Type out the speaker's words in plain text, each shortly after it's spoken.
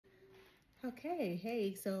Okay,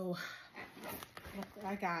 hey, so look what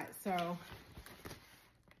I got. So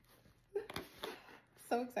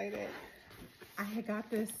excited. I had got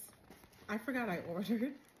this, I forgot I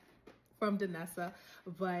ordered from Danessa,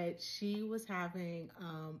 but she was having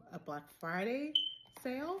a Black Friday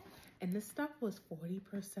sale and this stuff was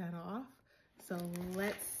 40% off. So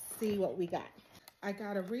let's see what we got. I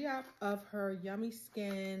got a re-up of her Yummy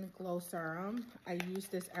Skin Glow Serum. I use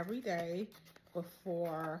this every day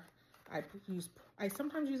before I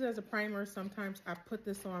sometimes use it as a primer. Sometimes I put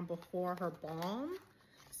this on before her balm.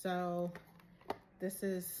 So this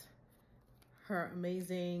is her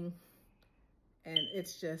amazing, and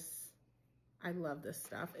it's just, I love this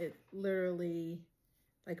stuff. It literally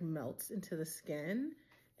like melts into the skin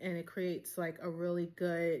and it creates like a really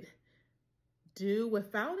good dew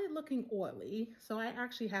without it looking oily. So I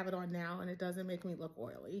actually have it on now and it doesn't make me look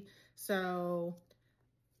oily. So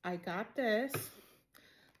I got this.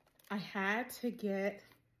 I had to get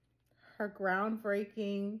her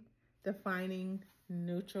groundbreaking defining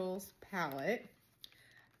neutrals palette.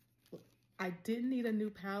 I didn't need a new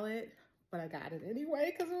palette, but I got it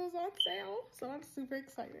anyway because it was on sale. So I'm super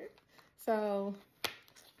excited. So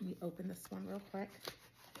let me open this one real quick.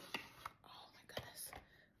 Oh my goodness.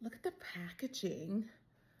 Look at the packaging.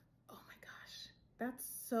 Oh my gosh. That's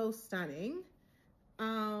so stunning.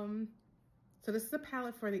 So this is a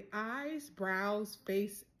palette for the eyes, brows,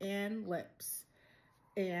 face, and lips.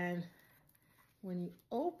 And when you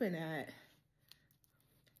open it,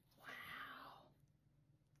 wow.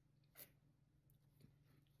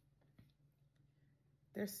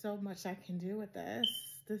 There's so much I can do with this.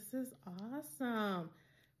 This is awesome.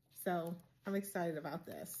 So I'm excited about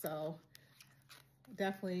this. So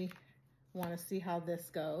definitely want to see how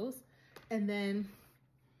this goes. And then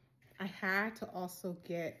I had to also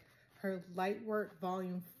get her Lightwork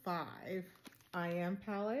Volume 5 I Am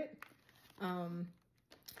palette.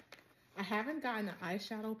 I haven't gotten an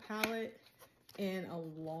eyeshadow palette in a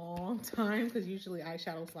long time because usually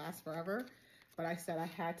eyeshadows last forever. But I said I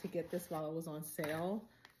had to get this while it was on sale.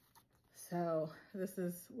 So this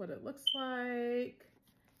is what it looks like.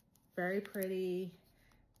 Very pretty.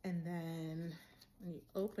 And then when you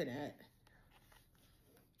open it,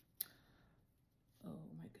 oh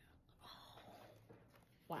my God. Oh,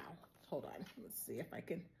 wow. Hold on. Let's see if I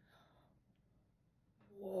can.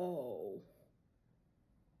 Whoa.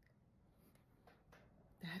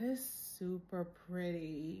 That is super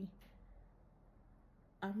pretty.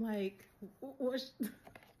 I'm like,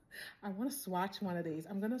 I want to swatch one of these.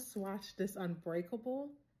 I'm going to swatch this Unbreakable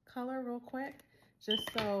color real quick. Just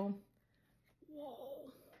so,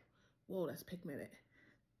 whoa. Whoa, that's pigmented.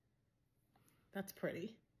 That's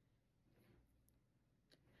pretty.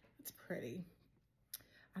 That's pretty.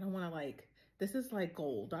 I don't want to like, this is like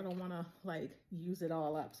gold. I don't want to like use it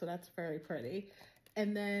all up. So that's very pretty.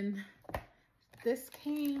 And then this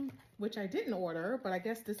came, which I didn't order, but I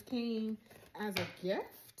guess this came as a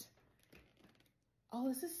gift. Oh,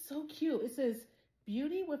 this is so cute. It says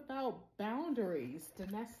Beauty Without Boundaries,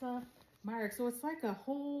 Danessa Myricks. So it's like a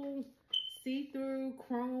whole see-through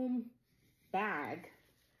chrome bag,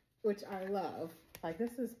 which I love. Like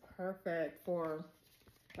this is perfect for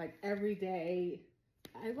like every day.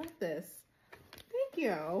 I like this. Thank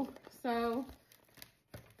you. So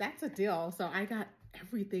that's a deal. So I got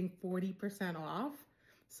everything 40% off.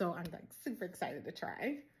 So I'm like super excited to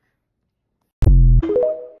try.